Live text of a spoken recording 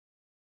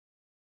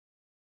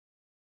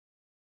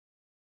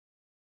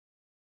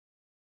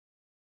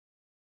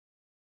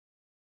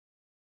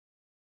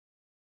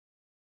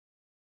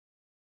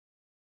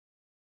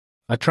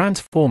A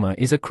transformer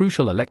is a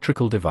crucial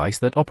electrical device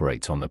that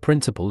operates on the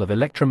principle of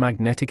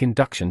electromagnetic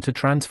induction to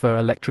transfer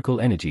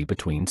electrical energy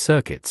between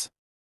circuits.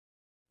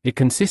 It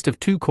consists of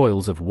two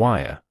coils of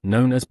wire,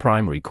 known as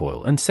primary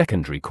coil and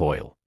secondary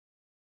coil,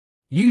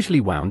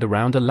 usually wound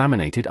around a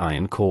laminated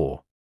iron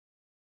core.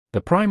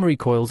 The primary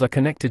coils are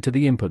connected to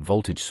the input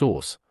voltage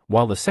source,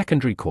 while the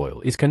secondary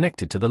coil is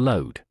connected to the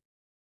load.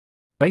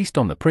 Based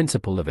on the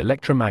principle of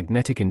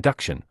electromagnetic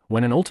induction,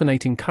 when an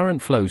alternating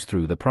current flows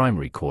through the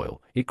primary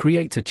coil, it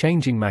creates a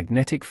changing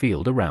magnetic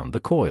field around the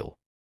coil.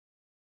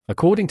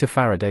 According to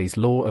Faraday's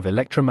law of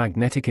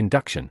electromagnetic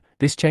induction,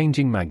 this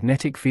changing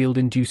magnetic field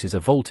induces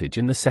a voltage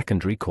in the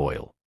secondary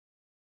coil.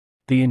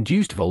 The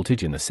induced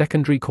voltage in the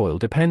secondary coil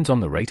depends on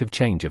the rate of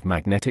change of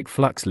magnetic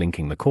flux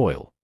linking the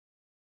coil.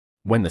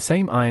 When the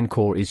same iron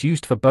core is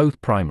used for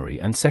both primary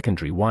and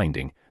secondary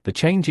winding, the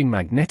changing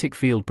magnetic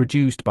field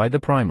produced by the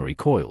primary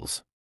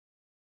coils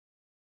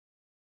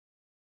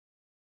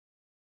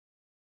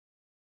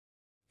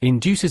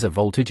induces a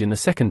voltage in the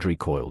secondary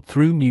coil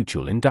through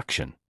mutual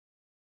induction.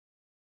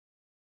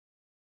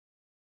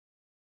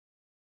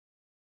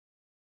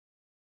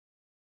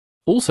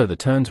 Also, the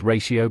turns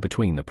ratio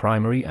between the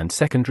primary and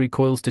secondary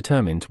coils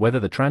determines whether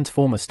the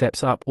transformer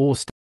steps up or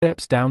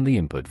steps down the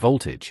input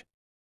voltage.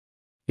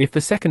 If the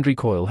secondary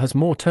coil has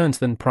more turns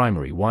than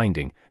primary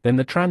winding, then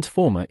the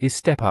transformer is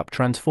step-up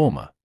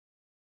transformer.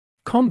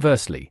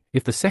 Conversely,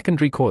 if the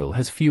secondary coil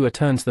has fewer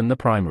turns than the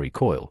primary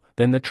coil,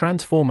 then the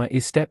transformer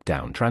is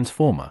step-down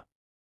transformer.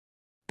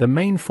 The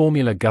main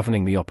formula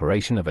governing the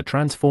operation of a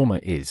transformer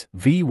is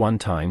V1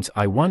 times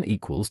I1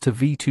 equals to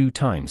V2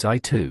 times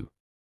I2,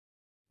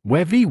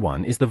 where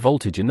V1 is the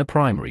voltage in the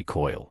primary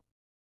coil.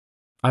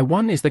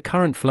 I1 is the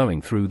current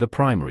flowing through the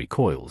primary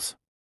coils.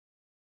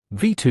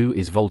 V2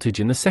 is voltage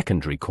in the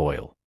secondary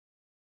coil.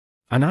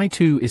 And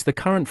I2 is the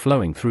current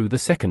flowing through the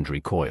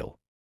secondary coil.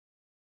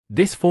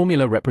 This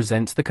formula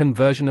represents the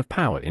conversion of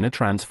power in a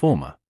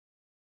transformer,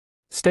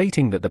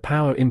 stating that the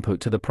power input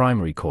to the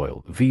primary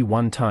coil,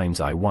 V1 times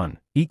I1,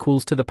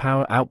 equals to the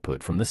power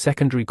output from the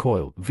secondary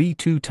coil,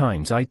 V2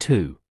 times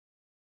I2.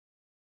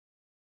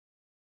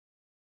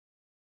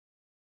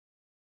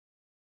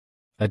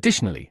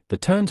 Additionally, the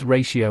turns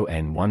ratio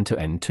N1 to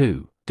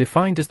N2,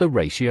 defined as the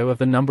ratio of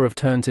the number of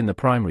turns in the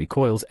primary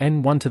coils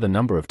N1 to the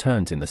number of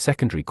turns in the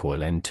secondary coil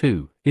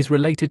N2, is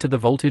related to the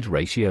voltage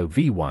ratio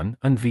V1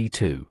 and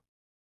V2.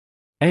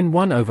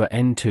 N1 over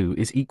N2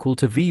 is equal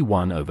to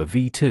V1 over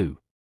V2.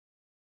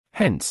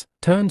 Hence,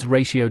 turns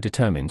ratio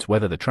determines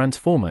whether the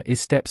transformer is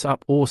steps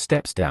up or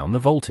steps down the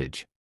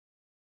voltage.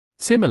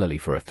 Similarly,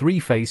 for a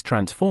three-phase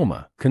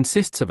transformer,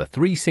 consists of a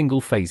three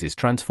single-phases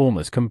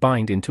transformers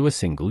combined into a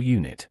single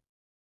unit.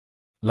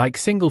 Like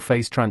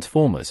single-phase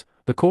transformers,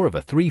 the core of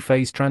a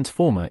three-phase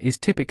transformer is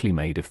typically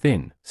made of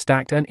thin,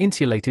 stacked and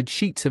insulated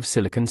sheets of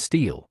silicon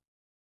steel.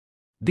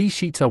 These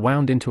sheets are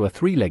wound into a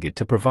three-legged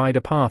to provide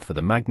a path for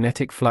the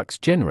magnetic flux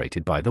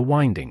generated by the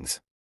windings.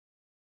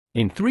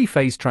 In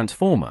three-phase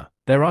transformer,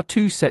 there are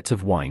two sets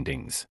of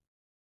windings: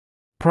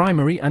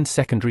 primary and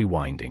secondary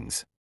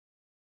windings.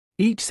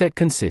 Each set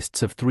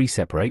consists of three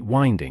separate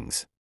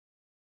windings.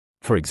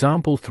 For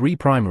example, 3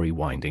 primary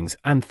windings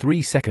and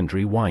 3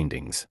 secondary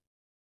windings.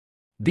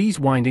 These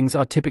windings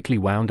are typically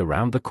wound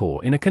around the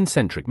core in a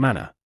concentric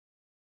manner,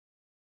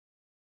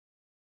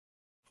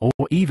 or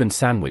even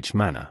sandwich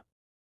manner.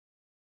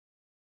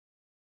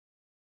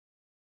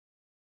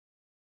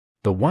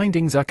 The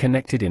windings are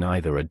connected in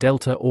either a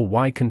delta or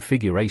Y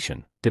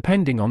configuration,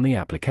 depending on the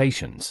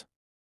applications.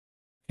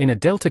 In a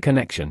delta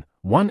connection,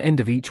 one end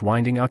of each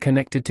winding are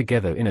connected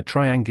together in a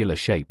triangular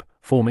shape,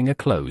 forming a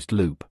closed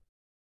loop.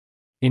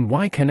 In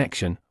Y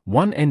connection,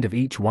 one end of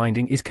each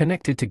winding is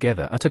connected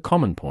together at a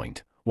common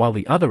point, while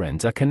the other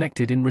ends are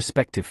connected in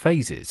respective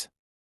phases.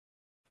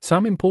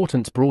 Some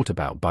importance brought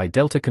about by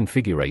delta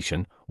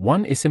configuration: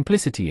 one is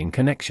simplicity in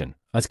connection,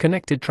 as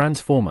connected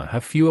transformers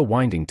have fewer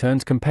winding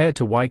turns compared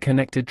to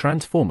Y-connected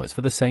transformers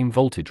for the same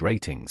voltage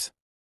ratings,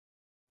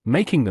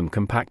 making them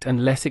compact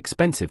and less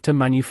expensive to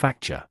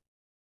manufacture.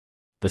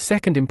 The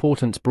second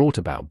importance brought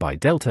about by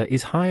delta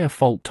is higher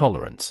fault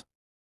tolerance.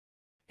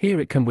 Here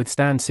it can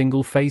withstand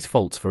single-phase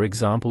faults, for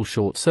example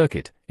short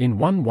circuit, in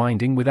one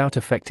winding without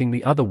affecting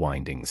the other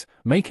windings,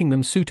 making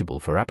them suitable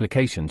for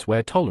applications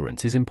where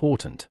tolerance is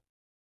important.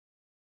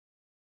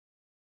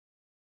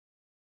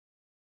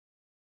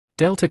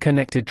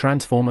 Delta-connected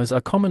transformers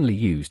are commonly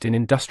used in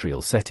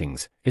industrial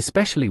settings,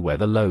 especially where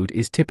the load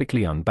is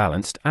typically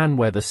unbalanced and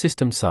where the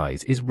system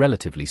size is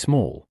relatively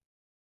small.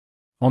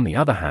 On the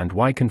other hand,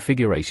 Y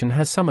configuration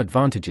has some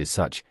advantages,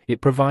 such it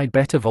provides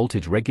better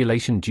voltage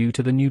regulation due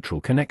to the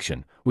neutral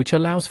connection, which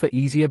allows for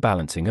easier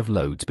balancing of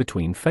loads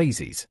between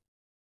phases.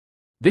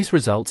 This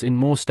results in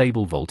more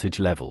stable voltage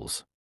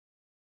levels.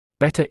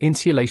 Better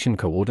insulation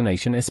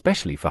coordination,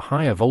 especially for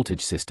higher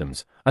voltage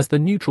systems, as the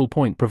neutral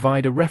point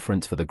provides a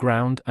reference for the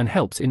ground and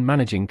helps in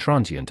managing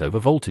transient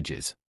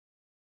overvoltages.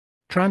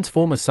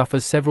 Transformer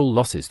suffers several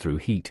losses through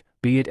heat,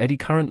 be it eddy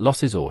current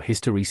losses or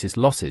hysteresis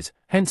losses,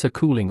 hence a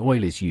cooling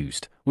oil is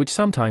used, which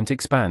sometimes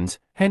expands,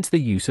 hence the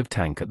use of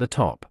tank at the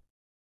top.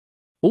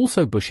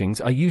 Also,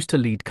 bushings are used to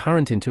lead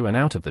current into and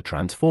out of the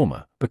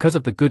transformer because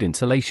of the good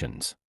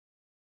insulations.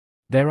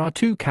 There are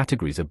two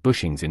categories of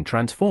bushings in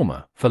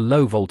transformer. For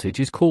low voltage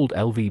is called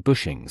LV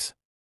bushings,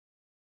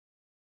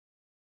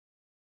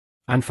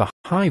 and for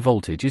high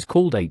voltage is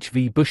called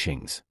HV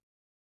bushings.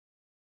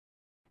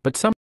 But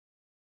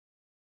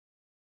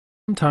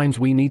sometimes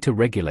we need to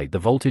regulate the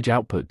voltage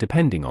output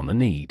depending on the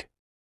need.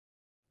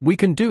 We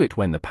can do it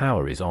when the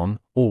power is on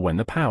or when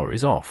the power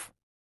is off.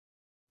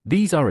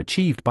 These are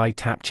achieved by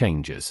tap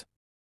changers.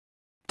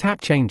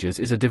 Tap changers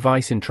is a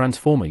device in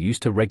transformer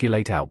used to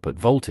regulate output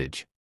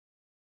voltage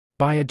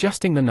by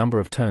adjusting the number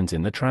of turns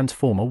in the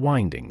transformer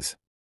windings.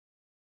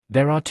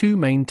 There are two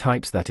main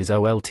types, that is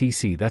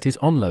OLTC, that is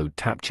on-load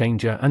tap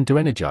changer, and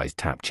de-energized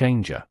tap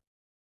changer.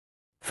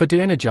 For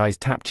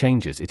de-energized tap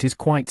changers it is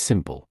quite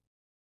simple.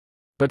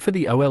 But for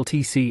the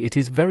OLTC it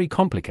is very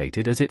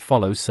complicated as it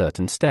follows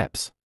certain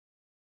steps.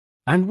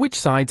 And which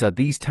sides are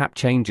these tap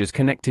changers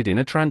connected in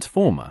a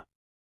transformer?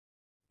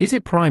 Is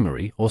it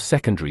primary or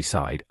secondary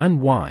side, and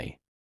why?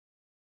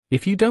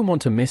 If you don't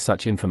want to miss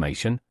such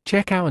information,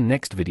 check our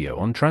next video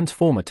on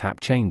transformer tap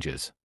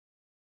changers.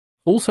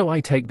 Also, I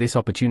take this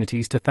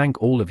opportunities to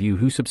thank all of you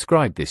who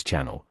subscribe this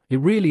channel. It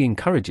really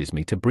encourages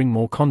me to bring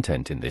more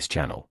content in this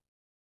channel.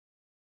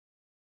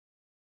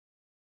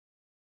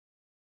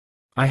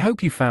 I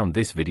hope you found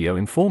this video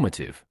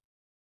informative.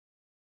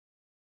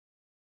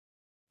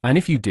 And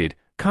if you did,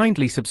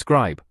 kindly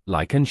subscribe,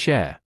 like and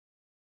share.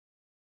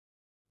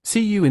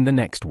 See you in the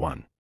next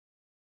one.